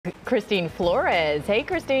Christine Flores. Hey,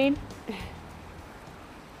 Christine.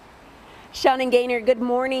 Sean and Gaynor, good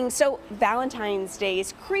morning. So Valentine's Day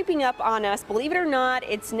is creeping up on us. Believe it or not,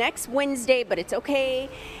 it's next Wednesday, but it's okay.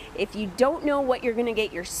 If you don't know what you're gonna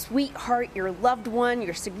get your sweetheart, your loved one,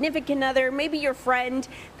 your significant other, maybe your friend,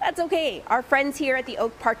 that's okay. Our friends here at the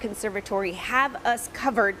Park Conservatory have us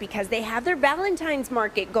covered because they have their Valentine's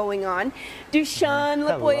market going on. Dushan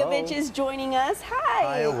Lipoyevich is joining us. Hi.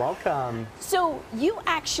 Hi, welcome. So you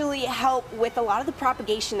actually help with a lot of the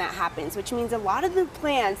propagation that happens, which means a lot of the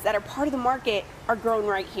plants that are part of the market are grown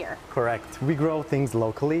right here. Correct. We grow things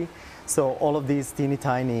locally. So all of these teeny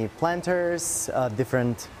tiny planters,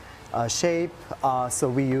 different shape. So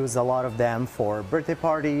we use a lot of them for birthday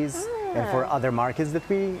parties and for other markets that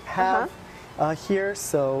we have here.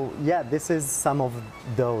 So yeah, this is some of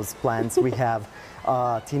those plants. We have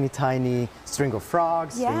teeny tiny string of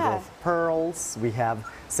frogs, string of pearls. We have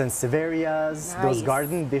sansevierias, those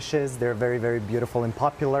garden dishes. They're very, very beautiful and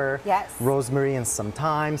popular. Yes. Rosemary and some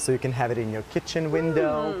thyme, so you can have it in your kitchen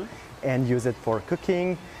window and use it for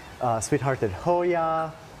cooking. Sweethearted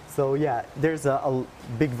Hoya. So yeah, there's a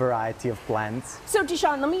big variety of plants. So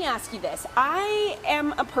Dushan, let me ask you this. I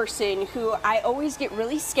am a person who I always get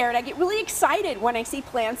really scared. I get really excited when I see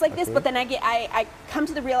plants like this, but then I come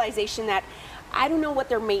to the realization that I don't know what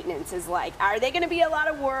their maintenance is like. Are they going to be a lot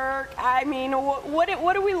of work? I mean, what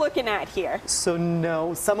are we looking at here? So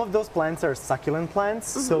no, some of those plants are succulent plants,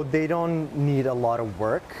 so they don't need a lot of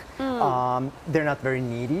work. They're not very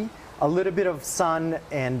needy. A little bit of sun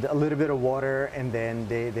and a little bit of water, and then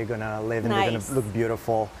they're gonna live and they're gonna look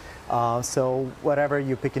beautiful. So whatever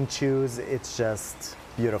you pick and choose, it's just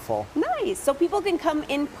beautiful. Nice. So people can come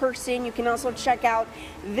in person. You can also check out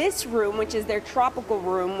this room, which is their tropical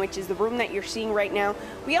room, which is the room that you're seeing right now.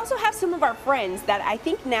 We also have some of our friends that I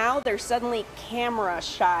think now they're suddenly camera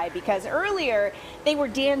shy, because earlier they were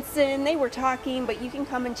dancing, they were talking, but you can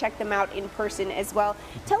come and check them out in person as well.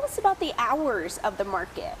 Tell us about the hours of the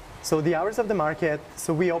market. So the hours of the market,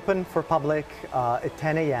 so we open for public at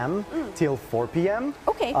 10 a.m. till 4 p.m.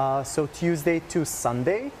 Okay. So Tuesday to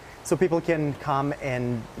Sunday, so people can come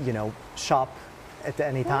and, you know, shop at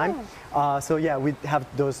any time. So yeah, we have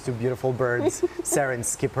those two beautiful birds, Sarah and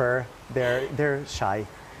Skipper. They're shy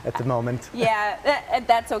at the moment. Yeah,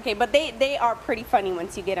 that's okay, but they are pretty funny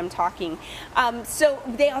once you get them talking. So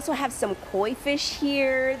they also have some koi fish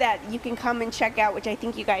here that you can come and check out, which I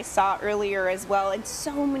think you guys saw earlier as well, and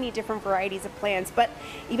so many different varieties of plants. But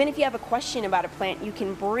even if you have a question about a plant, you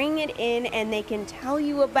can bring it in and they can tell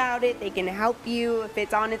you about it. They can help you if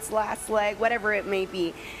it's on its last leg, whatever it may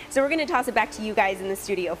be. So we're going to toss it back to you guys in the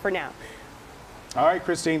studio for now. All right,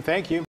 Christine, thank you.